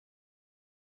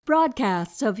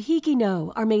Broadcasts of HIKI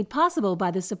No are made possible by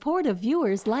the support of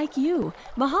viewers like you.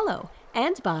 Mahalo.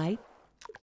 And by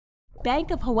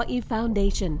Bank of Hawaii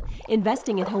Foundation,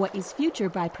 investing in Hawaii's future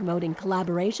by promoting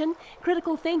collaboration,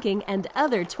 critical thinking, and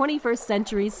other 21st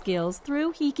century skills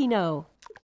through HIKI No.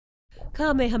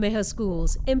 Kamehameha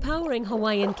Schools, empowering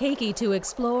Hawaiian keiki to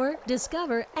explore,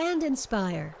 discover, and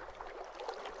inspire.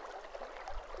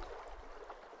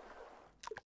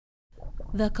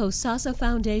 The Kosasa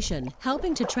Foundation,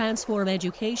 helping to transform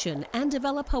education and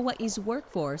develop Hawaii's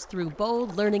workforce through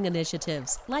bold learning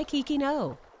initiatives like HIKI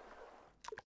No.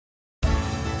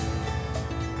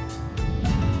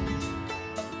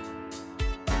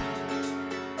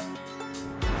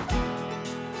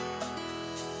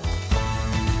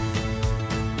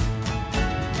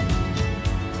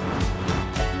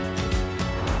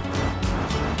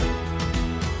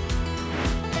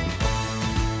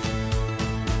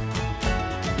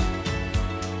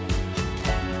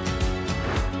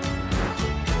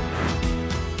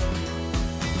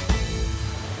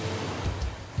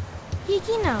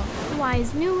 HIKI No,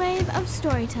 Hawaii's new wave of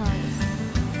storytellers.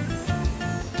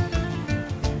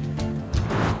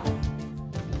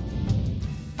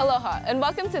 Aloha, and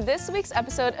welcome to this week's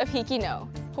episode of HIKI No,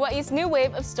 Hawaii's new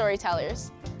wave of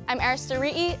storytellers. I'm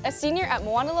Arista, a senior at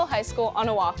Moanalua High School on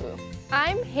Oahu.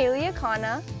 I'm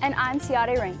Akana. And I'm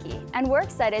Tiare Reincke, and we're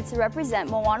excited to represent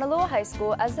Moanalua High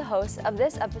School as the host of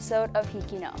this episode of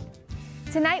HIKI No.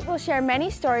 Tonight we'll share many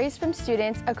stories from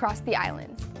students across the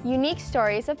islands, unique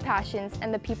stories of passions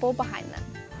and the people behind them.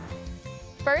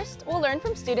 First, we'll learn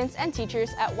from students and teachers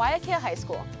at Waiākea High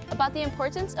School about the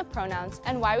importance of pronouns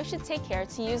and why we should take care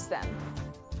to use them.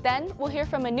 Then, we'll hear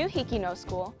from a new HIKI No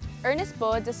school, Ernest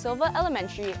Boa de Silva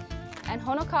Elementary and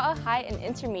Honokaʻa High and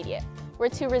Intermediate, where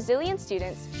two resilient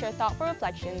students share thoughtful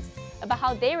reflections about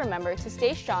how they remember to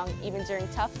stay strong even during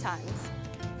tough times.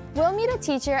 We'll meet a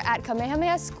teacher at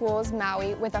Kamehameha Schools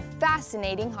Maui with a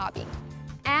fascinating hobby.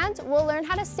 And we'll learn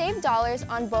how to save dollars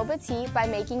on boba tea by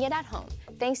making it at home,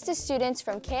 thanks to students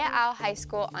from Keaʻau High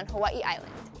School on Hawaiʻi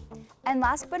Island. And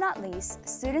last but not least,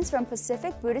 students from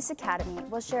Pacific Buddhist Academy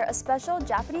will share a special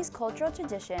Japanese cultural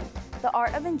tradition, the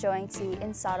art of enjoying tea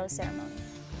in Sado ceremony.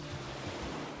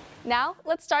 Now,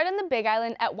 let's start on the Big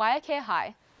Island at Waiākea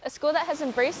High, a school that has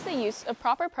embraced the use of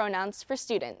proper pronouns for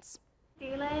students.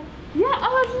 Dylan? Yeah,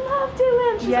 I would love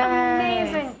Dylan. She's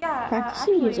amazing. Yeah,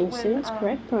 Practicing using students'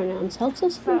 correct pronouns helps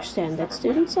us understand that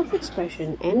student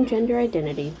self-expression and gender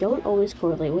identity don't always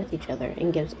correlate with each other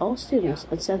and gives all students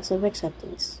a sense of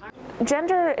acceptance.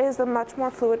 Gender is a much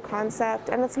more fluid concept,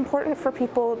 and it's important for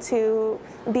people to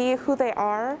be who they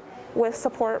are with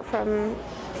support from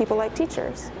people like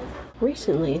teachers.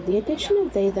 Recently, the addition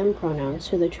of they-them pronouns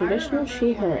to the traditional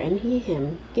she-her and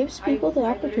he-him gives people the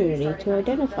opportunity to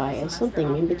identify as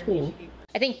something in between.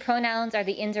 I think pronouns are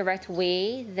the indirect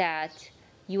way that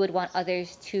you would want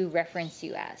others to reference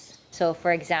you as. So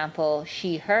for example,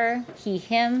 she, her, he,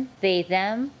 him, they,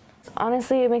 them.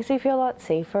 Honestly, it makes me feel a lot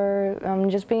safer,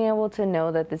 just being able to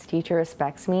know that this teacher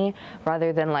respects me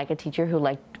rather than like a teacher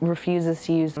who refuses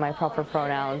to use my proper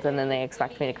pronouns and then they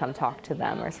expect me to come talk to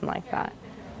them or something like that.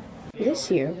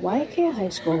 This year, Waiākea High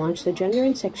School launched the Gender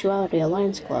and Sexuality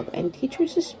Alliance Club, and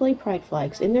teachers display pride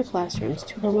flags in their classrooms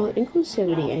to promote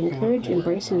inclusivity and encourage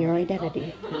embracing your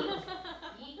identity.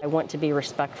 I want to be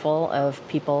respectful of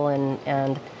people,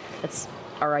 and it's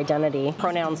our identity.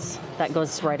 Pronouns, that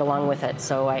goes right along with it,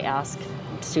 so I ask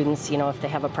students, if they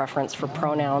have a preference for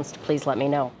pronouns, to please let me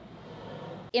know.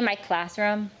 In my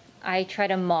classroom, I try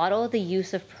to model the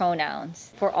use of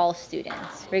pronouns for all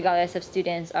students, regardless if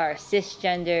students are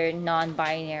cisgender,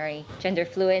 non-binary, gender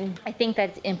fluid. I think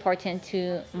that's important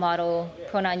to model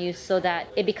pronoun use so that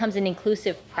it becomes an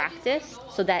inclusive practice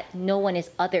so that no one is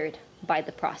othered by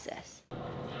the process.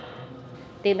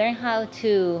 They learn how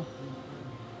to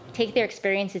take their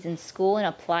experiences in school and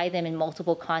apply them in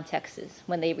multiple contexts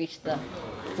when they reach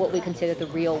what we consider the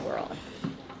real world.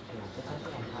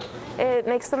 It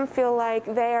makes them feel like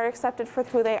they are accepted for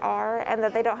who they are and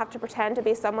that they don't have to pretend to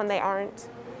be someone they aren't.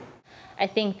 I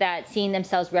think that seeing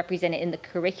themselves represented in the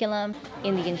curriculum,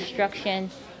 in the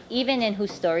instruction, even in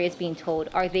whose story is being told,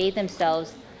 are they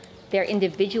themselves, their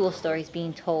individual stories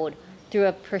being told through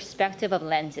a perspective of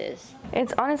lenses.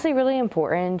 It's honestly really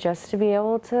important just to be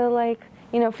able to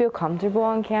feel comfortable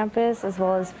on campus as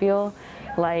well as feel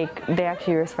like they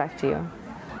actually respect you.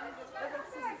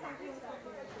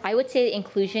 I would say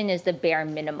inclusion is the bare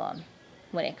minimum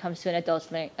when it comes to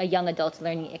a young adult's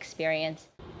learning experience.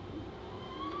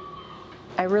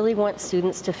 I really want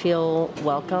students to feel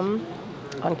welcome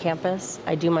on campus.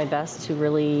 I do my best to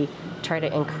really try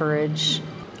to encourage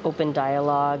open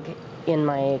dialogue in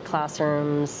my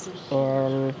classrooms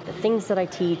and the things that I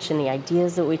teach and the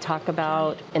ideas that we talk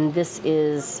about. And this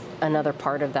is another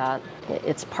part of that.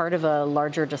 It's part of a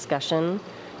larger discussion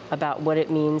about what it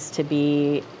means to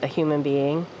be a human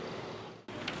being.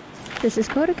 This is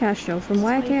Coda Castro from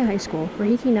Waiākea High School for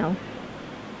HIKI No.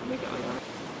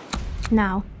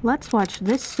 Now, let's watch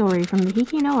this story from the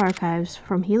HIKI No archives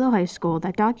from Hilo High School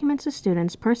that documents a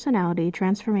student's personality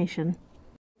transformation.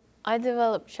 I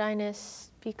developed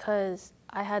shyness because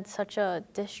I had such a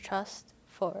distrust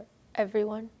for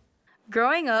everyone.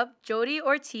 Growing up, Jody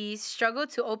Ortiz struggled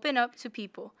to open up to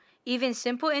people. Even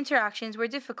simple interactions were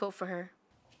difficult for her.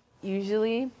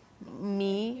 Usually,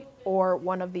 me or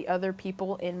one of the other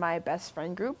people in my best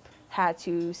friend group had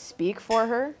to speak for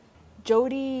her.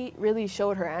 Jody really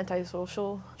showed her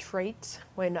antisocial traits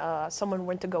when someone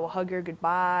went to go hug her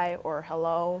goodbye or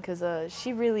hello, because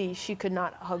she could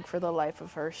not hug for the life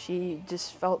of her. She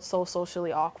just felt so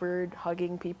socially awkward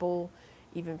hugging people,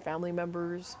 even family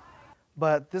members.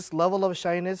 But this level of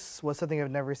shyness was something I've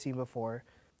never seen before.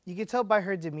 You could tell by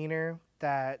her demeanor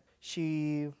that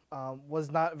she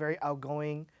was not very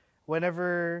outgoing.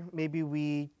 Whenever maybe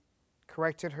we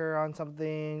corrected her on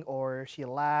something or she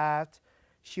laughed,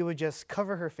 she would just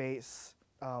cover her face.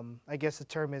 I guess the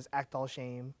term is act all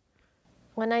shame.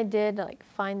 When I did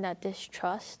find that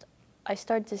distrust, I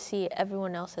started to see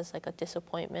everyone else as a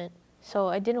disappointment. So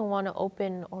I didn't want to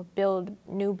open or build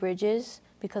new bridges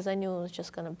because I knew it was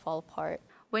just going to fall apart.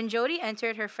 When Jody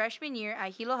entered her freshman year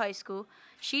at Hilo High School,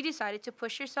 she decided to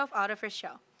push herself out of her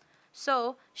shell.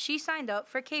 So she signed up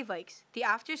for K-Vikes, the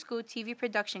after-school TV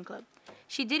production club.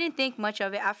 She didn't think much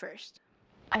of it at first.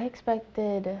 I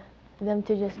expected them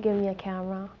to just give me a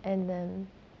camera and then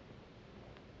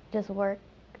just work,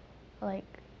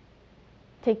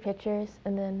 take pictures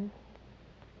and then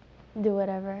do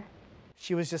whatever.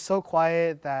 She was just so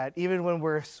quiet that even when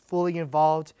we're fully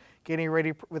involved, getting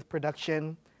ready with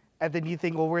production, and then you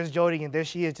think, well, where's Jody? And there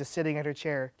she is just sitting at her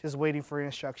chair, just waiting for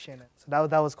instruction. So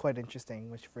that was quite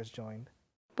interesting when she first joined.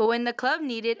 But when the club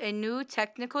needed a new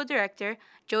technical director,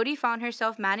 Jody found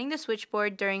herself manning the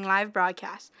switchboard during live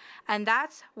broadcasts. And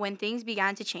that's when things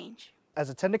began to change.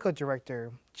 As a technical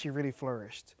director, she really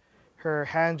flourished. Her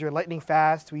hands were lightning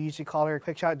fast. We usually call her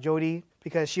Quick Shot Jody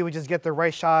because she would just get the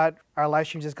right shot. Our live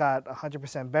stream just got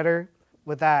 100% better.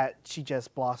 With that, she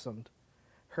just blossomed.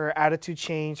 Her attitude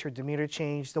changed, her demeanor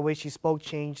changed, the way she spoke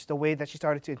changed, the way that she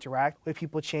started to interact with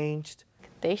people changed.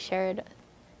 They shared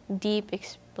deep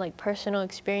personal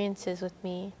experiences with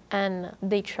me and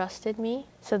they trusted me.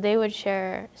 So they would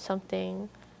share something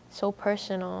so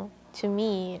personal to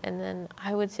me and then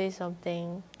I would say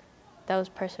something that was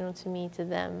personal to me to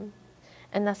them.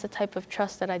 And that's the type of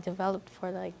trust that I developed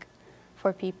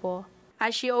for people.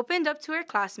 As she opened up to her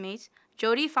classmates,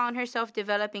 Jody found herself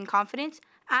developing confidence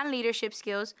and leadership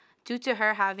skills due to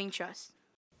her having trust.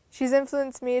 She's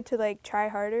influenced me to try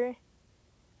harder,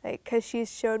 because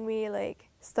she's showed me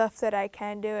stuff that I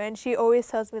can do, and she always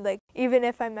tells me even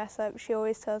if I mess up, she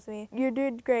always tells me, "You're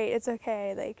doing great, it's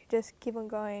okay, just keep on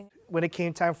going." When it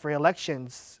came time for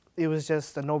elections, it was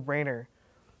just a no-brainer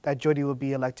that Jody would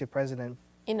be elected president.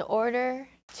 In order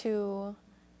to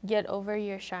get over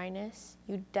your shyness,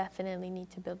 you definitely need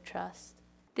to build trust.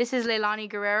 This is Leilani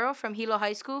Guerrero from Hilo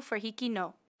High School for HIKI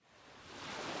No.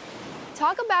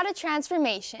 Talk about a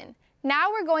transformation.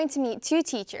 Now we're going to meet two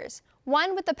teachers,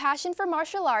 one with a passion for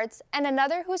martial arts and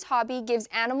another whose hobby gives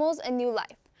animals a new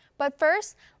life. But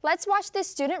first, let's watch this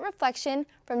student reflection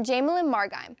from Jamielyn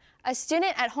Margheim, a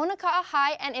student at Honokaʻa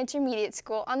High and Intermediate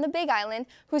School on the Big Island,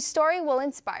 whose story will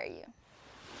inspire you.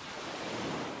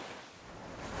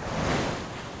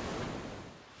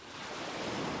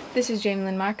 This is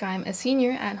Jamielyn Margheim, a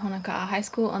senior at Honokaʻa High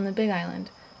School on the Big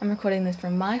Island. I'm recording this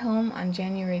from my home on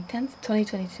January 10th,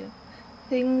 2022.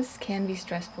 Things can be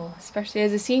stressful, especially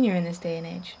as a senior in this day and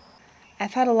age.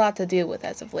 I've had a lot to deal with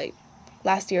as of late.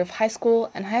 Last year of high school,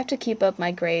 and I have to keep up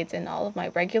my grades in all of my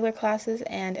regular classes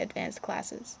and advanced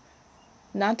classes.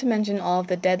 Not to mention all of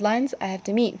the deadlines I have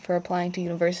to meet for applying to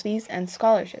universities and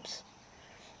scholarships.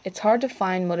 It's hard to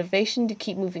find motivation to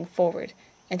keep moving forward,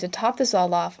 and to top this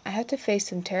all off, I have to face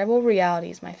some terrible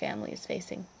realities my family is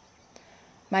facing.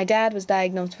 My dad was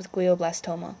diagnosed with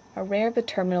glioblastoma, a rare but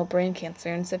terminal brain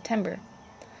cancer, in September.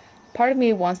 Part of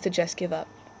me wants to just give up,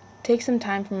 take some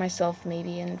time for myself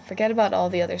maybe, and forget about all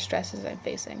the other stresses I'm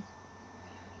facing.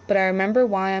 But I remember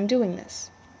why I'm doing this.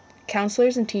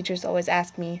 Counselors and teachers always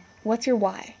ask me, "What's your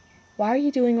why? Why are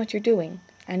you doing what you're doing?"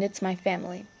 And it's my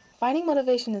family. Finding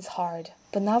motivation is hard,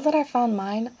 but now that I found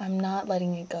mine, I'm not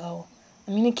letting it go.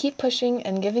 I'm going to keep pushing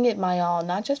and giving it my all,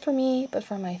 not just for me, but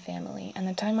for my family and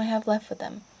the time I have left with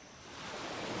them.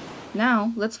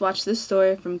 Now, let's watch this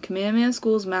story from Kamehameha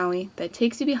Schools Maui that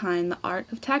takes you behind the art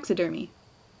of taxidermy.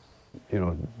 You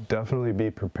know, definitely be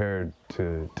prepared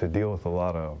to deal with a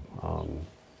lot of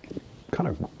kind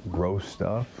of gross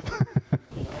stuff.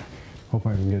 Hope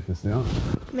I can get this down.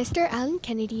 Mr. Alan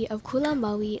Kennedy of Kula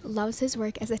Maui loves his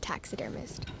work as a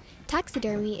taxidermist.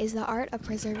 Taxidermy is the art of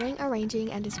preserving,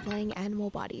 arranging, and displaying animal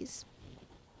bodies.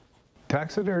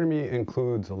 Taxidermy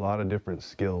includes a lot of different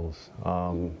skills.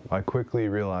 I quickly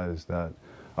realized that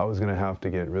I was going to have to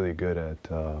get really good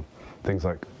at things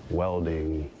like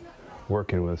welding,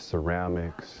 working with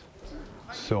ceramics,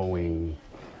 sewing,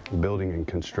 building and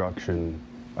construction.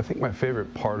 I think my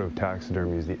favorite part of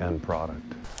taxidermy is the end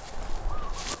product.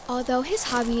 Although his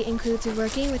hobby includes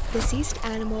working with deceased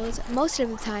animals, most of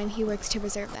the time he works to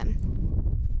preserve them.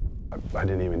 I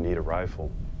didn't even need a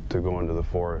rifle to go into the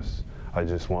forest. I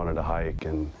just wanted to hike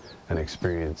and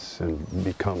experience and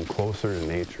become closer to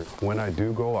nature. When I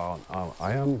do go out,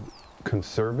 I am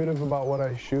conservative about what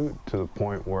I shoot, to the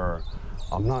point where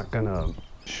I'm not gonna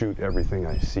shoot everything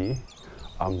I see.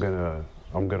 I'm gonna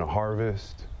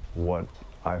harvest what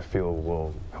I feel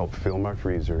will help fill my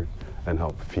freezer and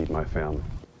help feed my family.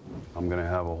 I'm gonna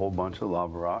have a whole bunch of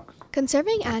lava rocks.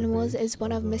 Conserving animals is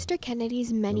one of Mr.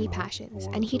 Kennedy's many passions,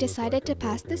 and he decided to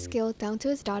pass the skill down to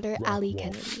his daughter, Allie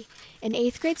Kennedy, an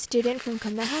 8th grade student from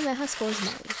Kamehameha Schools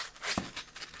Maui.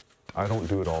 I don't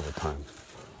do it all the time.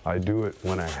 I do it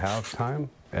when I have time,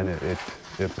 and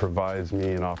it provides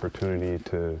me an opportunity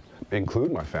to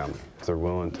include my family. If they're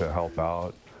willing to help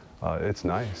out, it's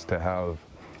nice to have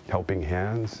helping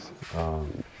hands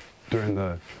during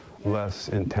the less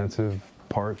intensive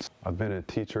parts. I've been a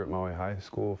teacher at Maui High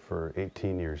School for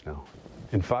 18 years now.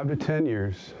 In 5 to 10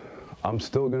 years, I'm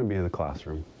still going to be in the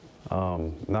classroom.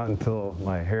 Not until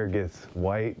my hair gets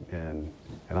white and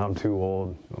I'm too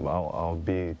old, I'll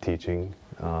be teaching.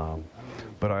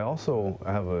 But I also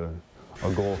have a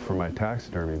goal for my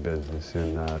taxidermy business,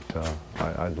 in that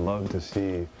I'd love to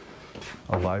see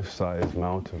a life-size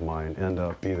mount of mine end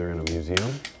up either in a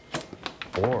museum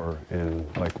or in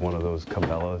like one of those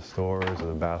Cabela stores or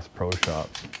the Bass Pro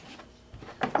Shops.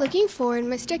 Looking forward,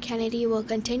 Mr. Kennedy will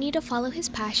continue to follow his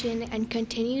passion and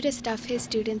continue to stuff his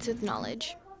students with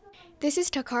knowledge. This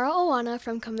is Takara Owana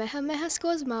from Kamehameha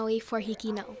Schools Maui for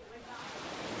HIKI No.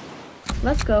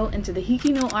 Let's go into the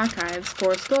HIKI No archives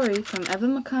for a story from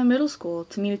Waiākea Middle School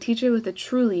to meet a teacher with a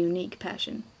truly unique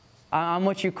passion. I'm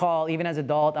what you call, even as an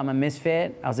adult, I'm a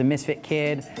misfit. I was a misfit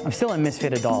kid. I'm still a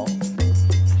misfit adult.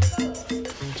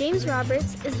 James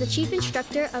Roberts is the chief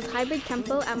instructor of hybrid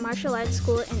Kempo at Martial Arts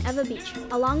School in Ewa Beach,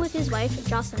 along with his wife,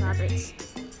 Jocelyn Roberts.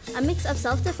 A mix of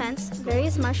self-defense,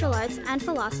 various martial arts, and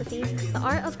philosophy, the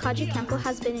art of Kaji Kempo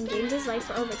has been in James's life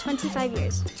for over 25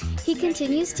 years. He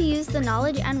continues to use the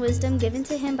knowledge and wisdom given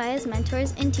to him by his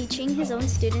mentors in teaching his own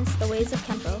students the ways of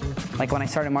Kempo. Like when I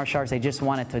started martial arts, I just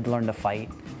wanted to learn to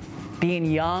fight. Being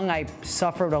young, I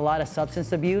suffered a lot of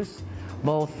substance abuse,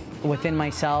 both within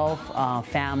myself,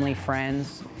 family,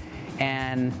 friends,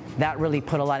 and that really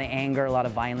put a lot of anger, a lot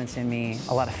of violence in me,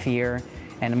 a lot of fear,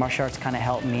 and the martial arts kind of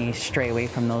helped me stray away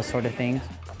from those sort of things.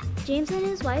 James and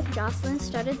his wife Jocelyn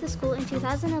started the school in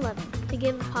 2011 to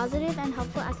give a positive and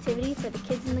helpful activity for the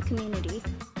kids in the community.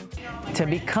 To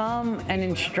become an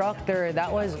instructor,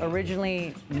 that was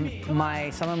originally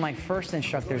some of my first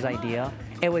instructor's idea.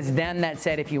 It was them that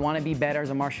said, if you want to be better as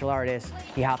a martial artist,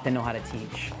 you have to know how to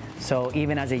teach. So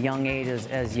even as a young age,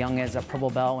 as young as a purple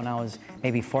belt, when I was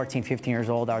maybe 14, 15 years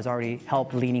old, I was already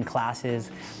leading classes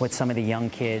with some of the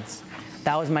young kids.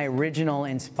 That was my original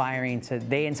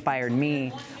they inspired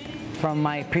me. From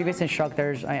my previous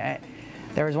instructors,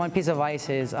 there was one piece of advice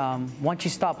is, once you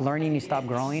stop learning, you stop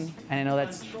growing. And I know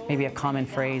that's maybe a common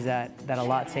phrase that a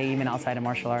lot say even outside of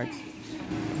martial arts.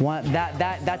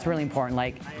 That's really important.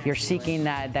 Like, you're seeking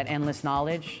that endless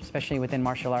knowledge, especially within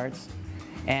martial arts.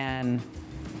 And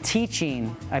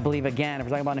teaching, I believe, again, if we're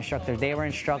talking about instructors, they were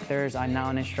instructors, I'm now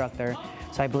an instructor.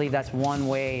 So I believe that's one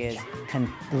way is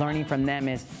learning from them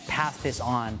is pass this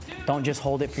on. Don't just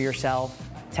hold it for yourself.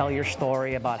 Tell your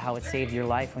story about how it saved your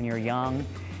life when you're young,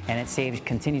 and it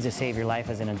continues to save your life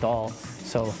as an adult.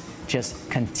 So just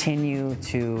continue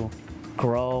to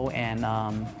grow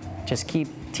and just keep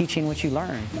teaching what you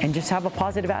learn, and just have a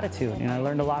positive attitude. You know, I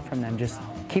learned a lot from them. Just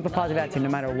keep a positive attitude. No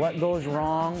matter what goes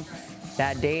wrong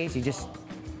that day, you just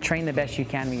train the best you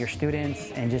can with your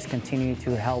students and just continue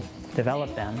to help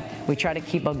develop them. We try to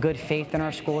keep a good faith in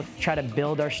our school, try to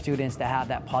build our students to have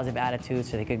that positive attitude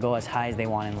so they could go as high as they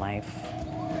want in life.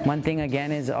 One thing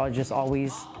again is just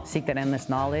always seek that endless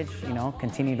knowledge, you know,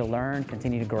 continue to learn,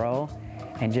 continue to grow,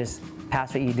 and just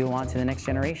pass what you do on to the next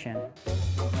generation.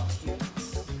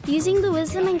 Using the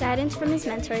wisdom and guidance from his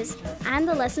mentors and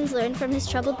the lessons learned from his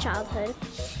troubled childhood,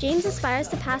 James aspires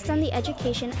to pass on the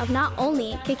education of not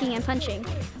only kicking and punching,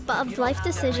 but of life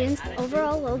decisions,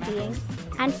 overall well-being,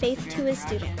 and faith to his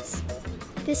students.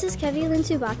 This is Jamielyn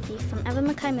from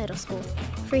Waiākea Middle School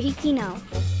for HIKI Now.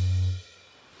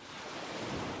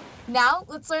 Now,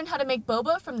 let's learn how to make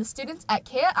boba from the students at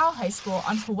Keaʻau High School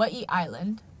on Hawaiʻi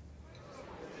Island.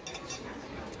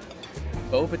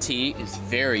 Boba tea is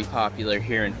very popular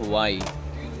here in Hawaii.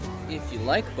 If you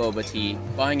like boba tea,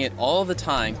 buying it all the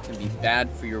time can be bad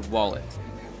for your wallet.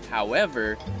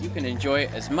 However, you can enjoy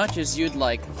it as much as you'd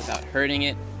like without hurting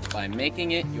it by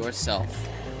making it yourself.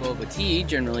 Boba tea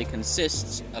generally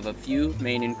consists of a few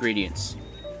main ingredients: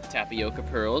 tapioca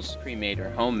pearls, pre-made or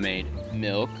homemade,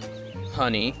 milk,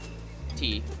 honey,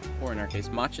 tea, or in our case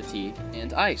matcha tea,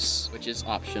 and ice, which is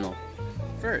optional.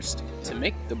 First, to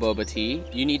make the boba tea,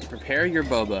 you need to prepare your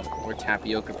boba, or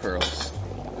tapioca pearls.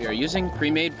 We are using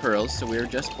pre-made pearls, so we are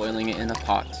just boiling it in a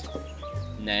pot.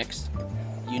 Next,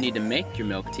 you need to make your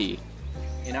milk tea.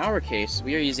 In our case,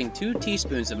 we are using 2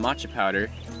 teaspoons of matcha powder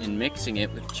and mixing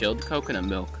it with chilled coconut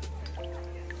milk.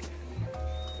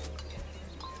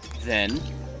 Then,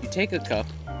 you take a cup,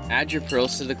 add your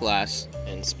pearls to the glass,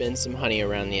 and spin some honey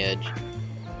around the edge.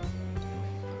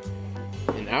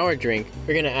 In our drink,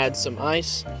 we're going to add some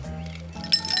ice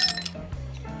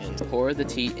and pour the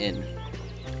tea in.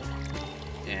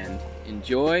 And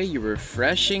enjoy your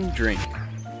refreshing drink.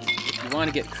 If you want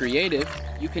to get creative,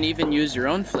 you can even use your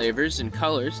own flavors and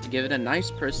colors to give it a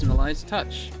nice personalized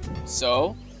touch.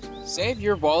 So, save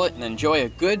your wallet and enjoy a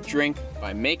good drink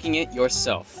by making it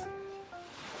yourself.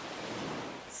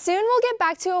 Soon we'll get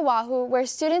back to Oahu, where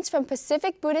students from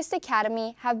Pacific Buddhist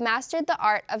Academy have mastered the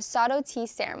art of Sado tea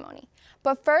ceremony.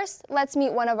 But first, let's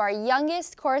meet one of our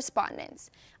youngest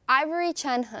correspondents, Ivory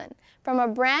Chen-hun, from a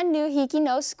brand new HIKI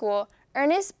No school,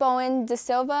 Ernest Bowen de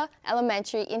Silva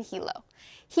Elementary in Hilo.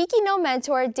 HIKI No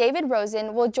mentor David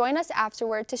Rosen will join us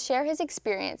afterward to share his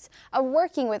experience of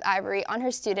working with Ivory on her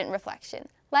student reflection.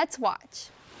 Let's watch.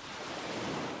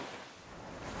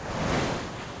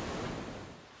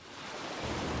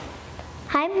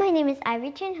 Hi, my name is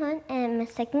Ivory Chen-hun, and I'm a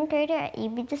second grader at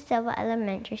E.B. De Silva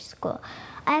Elementary School.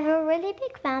 I have a really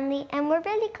big family, and we're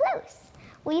really close.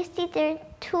 We used to eat there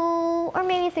 2 or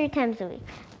maybe 3 times a week.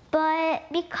 But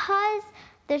because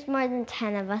there's more than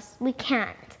 10 of us, we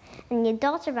can't. And the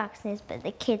adults are vaccinated, but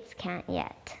the kids can't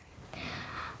yet.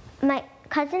 My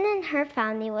cousin and her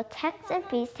family will text and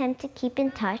FaceTime to keep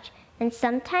in touch, and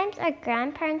sometimes our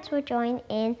grandparents will join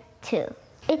in too.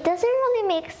 It doesn't really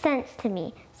make sense to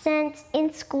me, since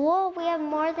in school we have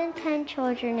more than 10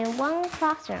 children in one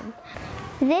classroom.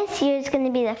 This year is going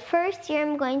to be the first year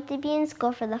I'm going to be in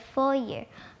school for the full year,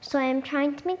 so I am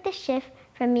trying to make the shift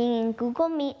from being in Google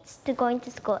Meets to going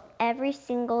to school every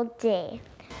single day.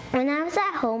 When I was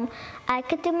at home, I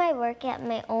could do my work at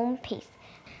my own pace,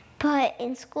 but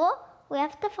in school, we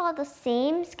have to follow the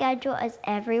same schedule as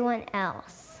everyone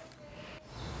else.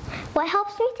 What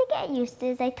helps me to get used to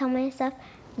is I tell myself,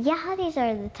 yeah, these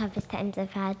are the toughest times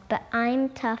I've had, but I'm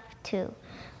tough too.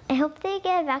 I hope they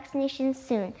get a vaccination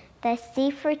soon that's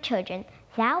safe for children.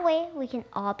 That way we can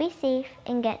all be safe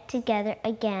and get together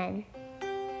again.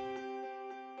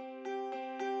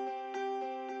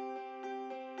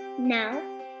 Now,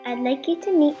 I'd like you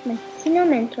to meet my HIKI No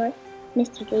mentor,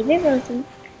 Mr. David Rosen,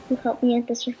 who helped me with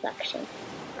this reflection.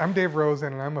 I'm Dave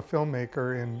Rosen, and I'm a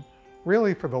filmmaker, and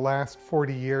really for the last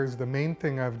 40 years, the main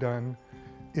thing I've done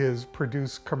is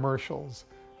produce commercials.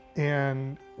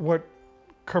 And what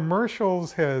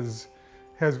commercials has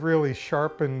really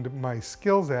sharpened my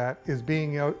skills at is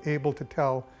being able to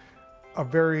tell a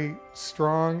very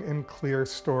strong and clear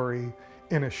story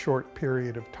in a short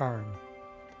period of time.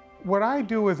 What I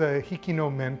do as a HIKI No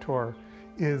mentor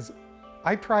is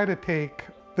I try to take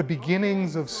the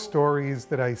beginnings of stories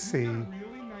that I see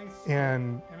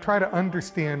and try to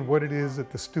understand what it is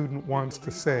that the student wants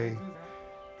to say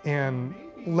and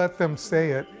let them say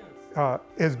it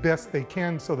as best they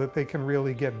can so that they can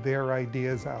really get their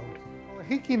ideas out. A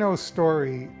HIKI No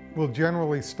story will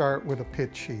generally start with a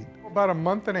pitch sheet. About a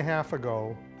month and a half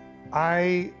ago,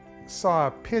 I saw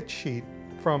a pitch sheet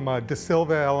from De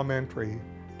Silva Elementary.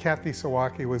 Kathy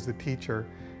Sawaki was the teacher.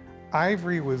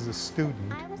 Ivory was a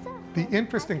student. The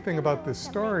interesting thing about this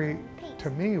story to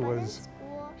me was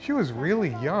she was really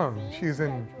young. She's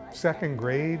in 2nd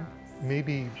grade,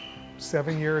 maybe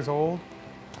 7 years old.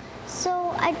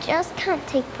 So I just can't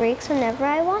take breaks whenever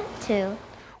I want to.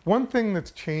 One thing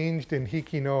that's changed in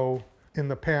HIKI No in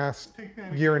the past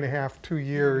year and a half, 2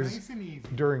 years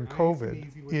during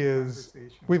COVID is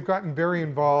we've gotten very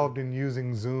involved in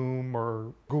using Zoom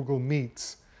or Google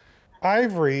Meets.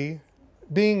 Ivory,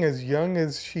 being as young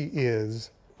as she is,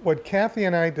 what Kathy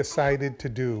and I decided to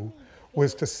do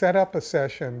was to set up a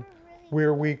session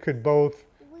where we could both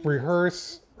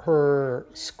rehearse her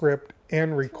script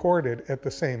and record it at the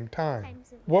same time.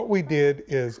 What we did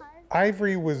is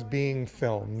Ivory was being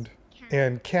filmed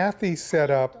and Kathy set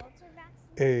up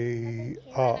a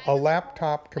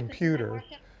laptop computer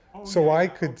so I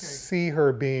could see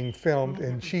her being filmed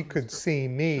and she could see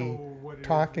me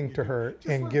talking to her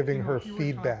and giving her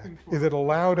feedback. It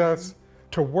allowed us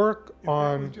to work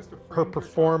on her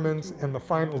performance and the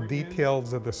final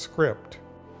details of the script.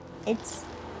 It's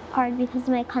hard because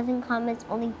my cousin Kama's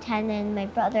only 10 and my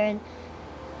brother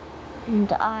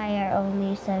and I are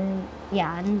only 7.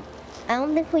 Yeah, and I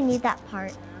don't think we need that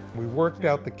part. We worked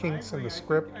out the kinks in the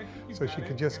script so she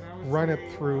could just run it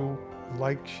through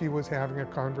like she was having a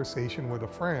conversation with a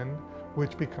friend,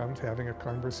 which becomes having a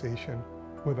conversation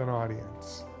with an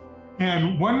audience.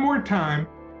 And one more time,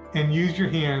 and use your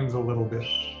hands a little bit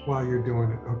while you're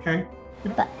doing it, okay?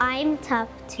 But I'm tough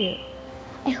too.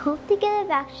 I hope to get a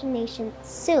vaccination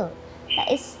soon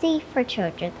that is safe for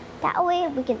children. That way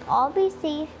we can all be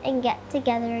safe and get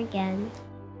together again.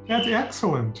 That's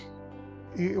excellent.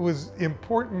 It was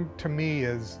important to me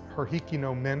as her HIKI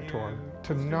no mentor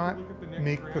to not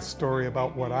make the story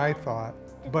about what I thought,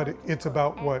 but it's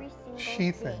about what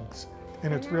she thinks.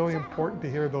 And it's really important to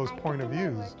hear those point of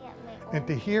views. And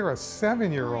to hear a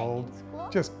 7-year-old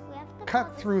just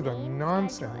cut through the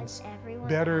nonsense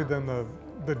better than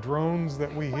the drones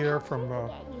that we hear from the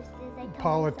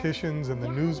politicians and the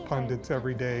news pundits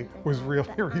every day was really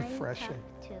refreshing.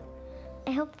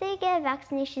 I hope they get a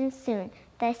vaccination soon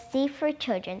that's safe for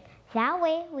children. That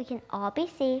way we can all be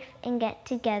safe and get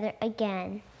together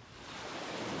again.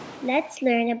 Let's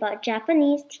learn about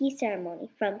Japanese tea ceremony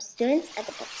from students at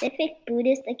the Pacific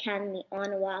Buddhist Academy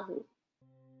on Oahu.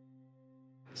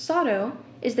 Sado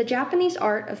is the Japanese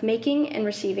art of making and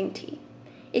receiving tea.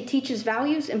 It teaches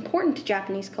values important to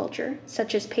Japanese culture,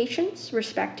 such as patience,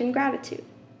 respect, and gratitude.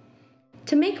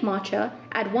 To make matcha,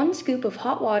 add 1 scoop of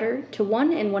hot water to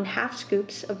 1 1/2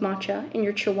 scoops of matcha in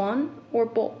your chawan or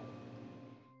bowl.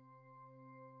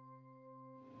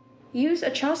 Use a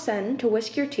chasen to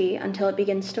whisk your tea until it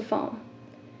begins to foam.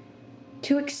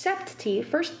 To accept tea,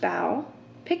 first bow,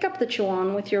 pick up the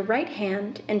chawan with your right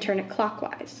hand and turn it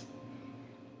clockwise.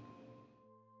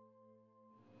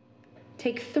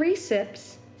 Take 3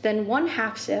 sips, then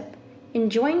 1/2 sip,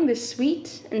 enjoying the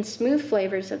sweet and smooth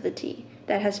flavors of the tea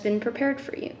that has been prepared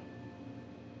for you.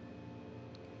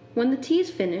 When the tea is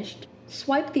finished,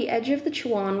 swipe the edge of the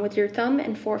chawan with your thumb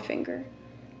and forefinger.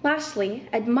 Lastly,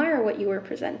 admire what you were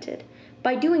presented.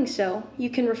 By doing so, you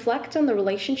can reflect on the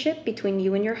relationship between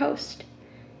you and your host.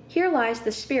 Here lies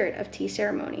the spirit of tea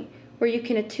ceremony, where you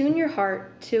can attune your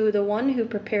heart to the one who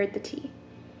prepared the tea.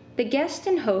 The guest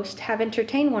and host have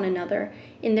entertained one another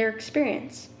in their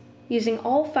experience, using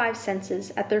all 5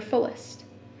 senses at their fullest.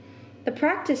 The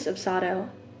practice of Sado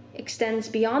extends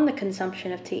beyond the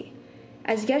consumption of tea,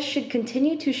 as guests should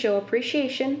continue to show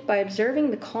appreciation by observing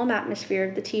the calm atmosphere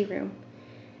of the tea room.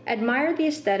 Admire the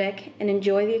aesthetic and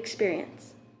enjoy the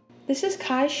experience. This is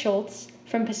Kai Schultz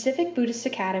from Pacific Buddhist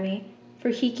Academy for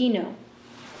HIKI No.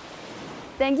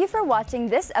 Thank you for watching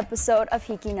this episode of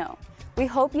HIKI No. We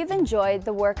hope you've enjoyed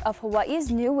the work of Hawaii's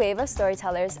new wave of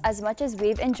storytellers as much as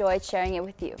we've enjoyed sharing it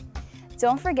with you.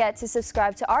 Don't forget to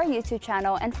subscribe to our YouTube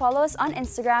channel and follow us on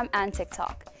Instagram and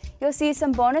TikTok. You'll see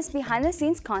some bonus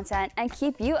behind-the-scenes content and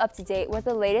keep you up to date with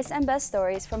the latest and best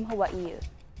stories from Hawaii youth.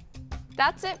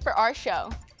 That's it for our show.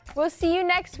 We'll see you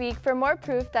next week for more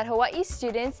proof that Hawaii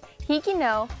students HIKI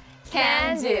No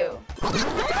can do.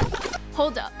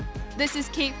 Hold up. This is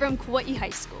Kate from Kauai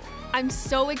High School. I'm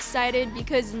so excited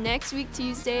because next week,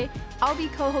 Tuesday, I'll be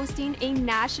co-hosting a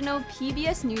national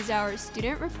PBS NewsHour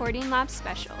Student Reporting Lab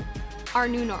special, Our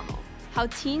New Normal, How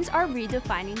Teens Are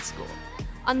Redefining School,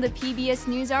 on the PBS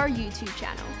NewsHour YouTube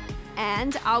channel.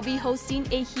 And I'll be hosting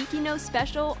a HIKI No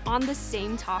special on the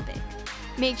same topic.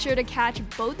 Make sure to catch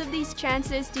both of these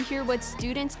chances to hear what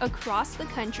students across the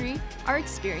country are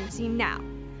experiencing now.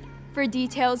 For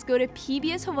details, go to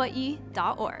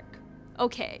pbshawaii.org.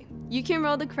 Okay, you can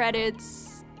roll the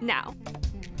credits now.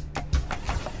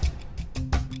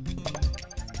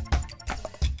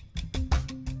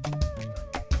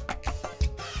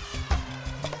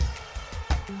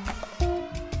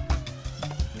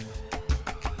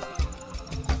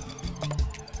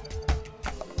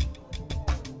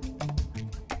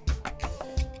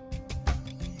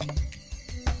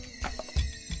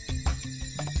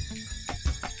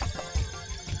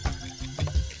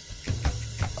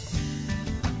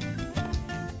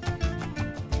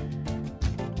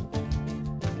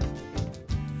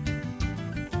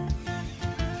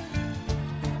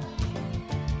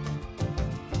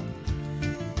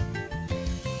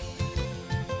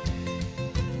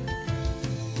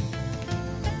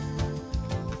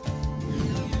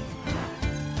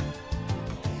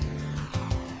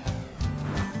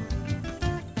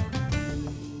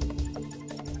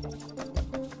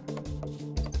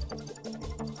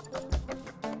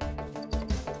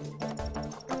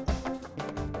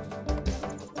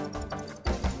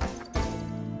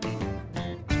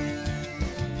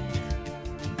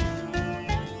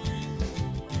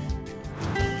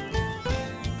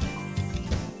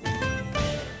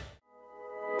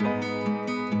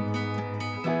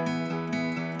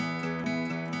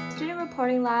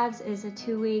 Reporting Labs is a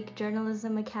 2-week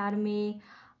journalism academy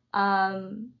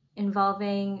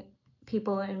involving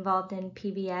people involved in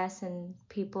PBS and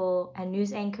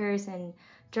news anchors and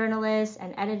journalists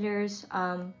and editors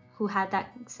who had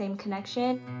that same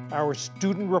connection. Our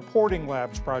Student Reporting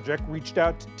Labs project reached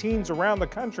out to teens around the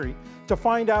country to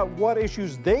find out what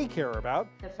issues they care about.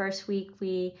 The first week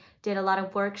we did a lot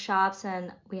of workshops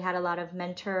and we had a lot of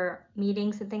mentor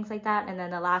meetings and things like that. And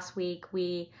then the last week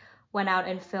we went out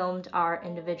and filmed our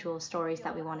individual stories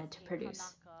that we wanted to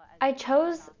produce. I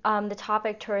chose the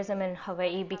topic tourism in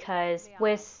Hawaii because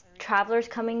with travelers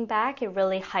coming back, it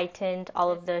really heightened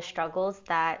all of the struggles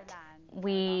that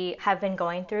we have been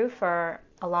going through for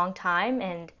a long time.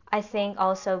 And I think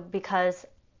also because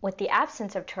with the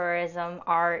absence of tourism,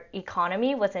 our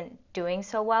economy wasn't doing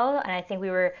so well. And I think we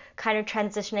were kind of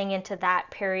transitioning into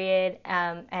that period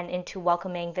and into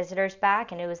welcoming visitors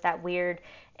back. And it was that weird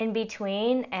in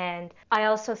between. And I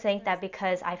also think that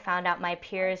because I found out my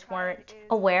peers weren't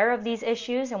aware of these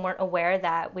issues and weren't aware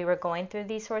that we were going through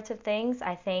these sorts of things,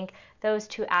 I think those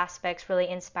two aspects really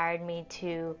inspired me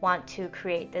to want to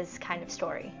create this kind of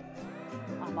story.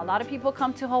 A lot of people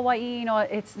come to Hawaii, you know,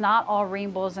 it's not all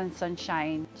rainbows and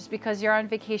sunshine. Just because you're on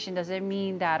vacation doesn't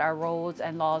mean that our roads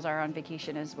and laws are on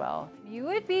vacation as well. You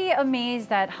would be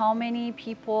amazed at how many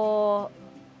people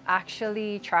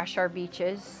actually trash our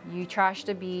beaches. You trash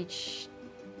the beach,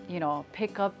 you know,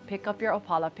 pick up your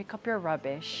opala, pick up your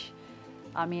rubbish.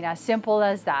 I mean, as simple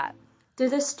as that. Through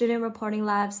the Student Reporting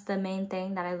Labs, the main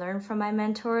thing that I learned from my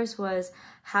mentors was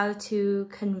how to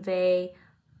convey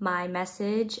my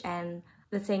message and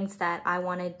the things that I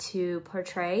wanted to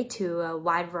portray to a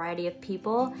wide variety of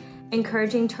people,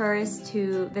 encouraging tourists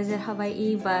to visit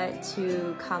Hawaii, but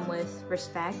to come with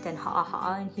respect and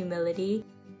ha'aha'a and humility.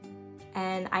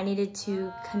 And I needed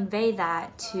to convey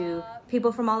that to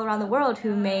people from all around the world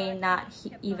who may not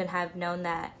even have known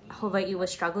that Hawaii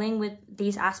was struggling with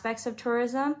these aspects of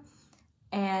tourism.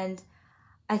 And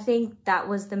I think that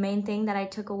was the main thing that I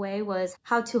took away, was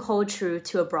how to hold true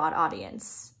to a broad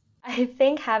audience. I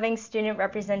think having student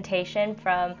representation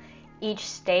from each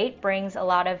state brings a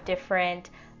lot of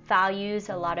different values,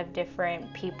 a lot of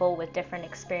different people with different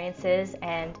experiences,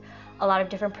 and a lot of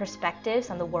different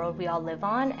perspectives on the world we all live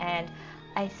on. And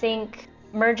I think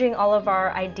merging all of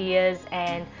our ideas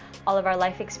and all of our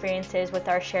life experiences with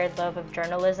our shared love of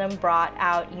journalism brought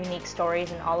out unique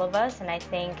stories in all of us. And I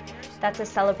think that's a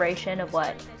celebration of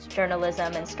what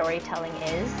journalism and storytelling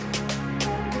is.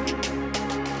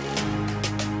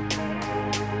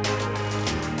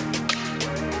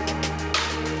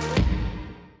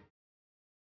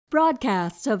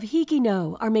 Broadcasts of HIKI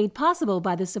No are made possible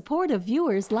by the support of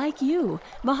viewers like you.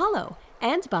 Mahalo.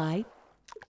 And by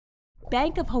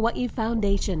Bank of Hawaii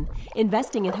Foundation,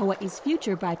 investing in Hawaii's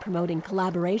future by promoting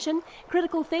collaboration,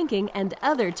 critical thinking, and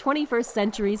other 21st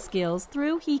century skills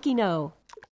through HIKI No.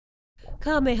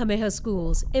 Kamehameha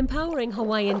Schools, empowering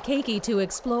Hawaiian keiki to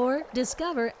explore,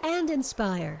 discover, and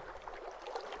inspire.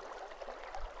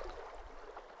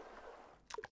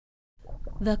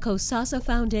 The Kosasa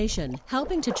Foundation,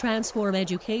 helping to transform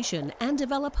education and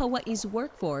develop Hawaii's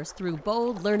workforce through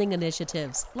bold learning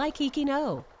initiatives like HIKI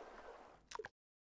No.